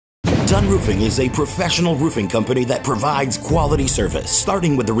Dunn Roofing is a professional roofing company that provides quality service,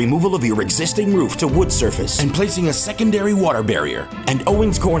 starting with the removal of your existing roof to wood surface and placing a secondary water barrier and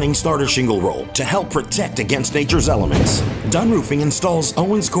Owens Corning starter shingle roll to help protect against nature's elements. Dunn Roofing installs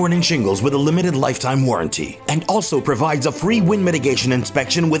Owens Corning shingles with a limited lifetime warranty and also provides a free wind mitigation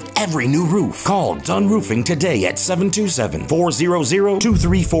inspection with every new roof. Call Dunn Roofing today at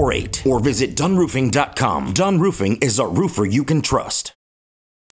 727-400-2348 or visit DunnRoofing.com. Dunn Roofing is a roofer you can trust.